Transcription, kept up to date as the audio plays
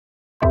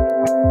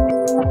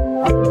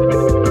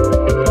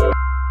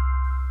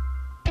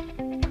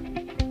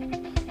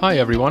Hi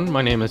everyone,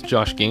 my name is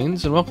Josh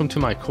Gaines and welcome to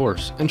my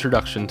course,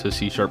 Introduction to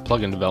C#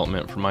 Plugin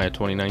Development for Maya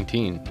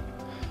 2019.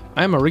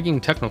 I am a rigging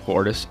technical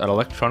artist at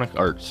Electronic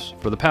Arts.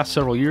 For the past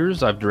several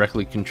years, I've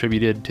directly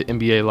contributed to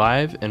NBA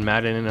Live and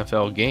Madden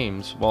NFL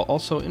games, while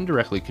also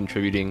indirectly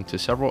contributing to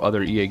several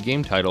other EA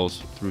game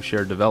titles through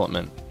shared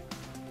development.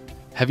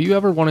 Have you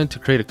ever wanted to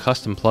create a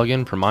custom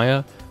plugin for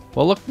Maya?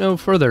 Well, look no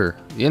further.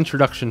 The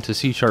Introduction to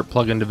C#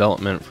 Plugin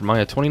Development for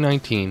Maya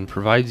 2019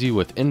 provides you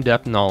with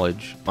in-depth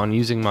knowledge on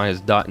using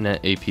Maya's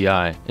 .NET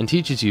API and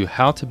teaches you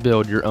how to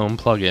build your own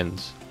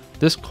plugins.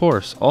 This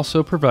course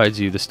also provides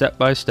you the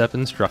step-by-step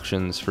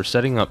instructions for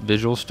setting up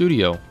Visual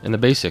Studio and the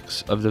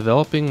basics of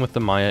developing with the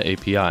Maya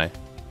API.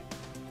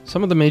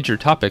 Some of the major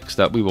topics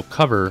that we will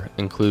cover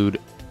include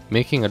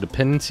making a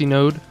dependency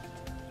node,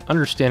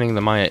 understanding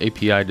the Maya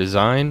API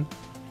design,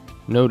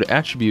 node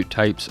attribute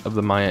types of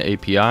the Maya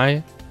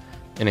API,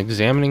 and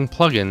examining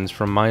plugins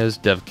from Maya's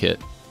dev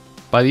kit.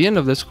 By the end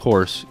of this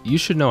course, you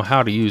should know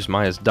how to use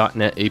Maya's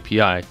 .NET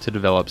API to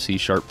develop C#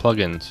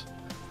 plugins.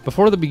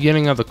 Before the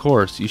beginning of the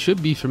course, you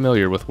should be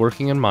familiar with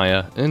working in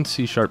Maya and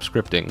C#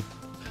 scripting.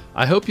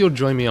 I hope you'll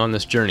join me on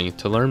this journey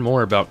to learn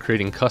more about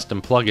creating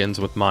custom plugins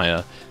with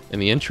Maya in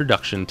the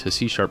Introduction to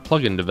C#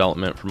 Plugin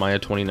Development for Maya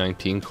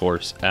 2019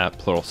 course at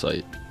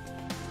Pluralsight.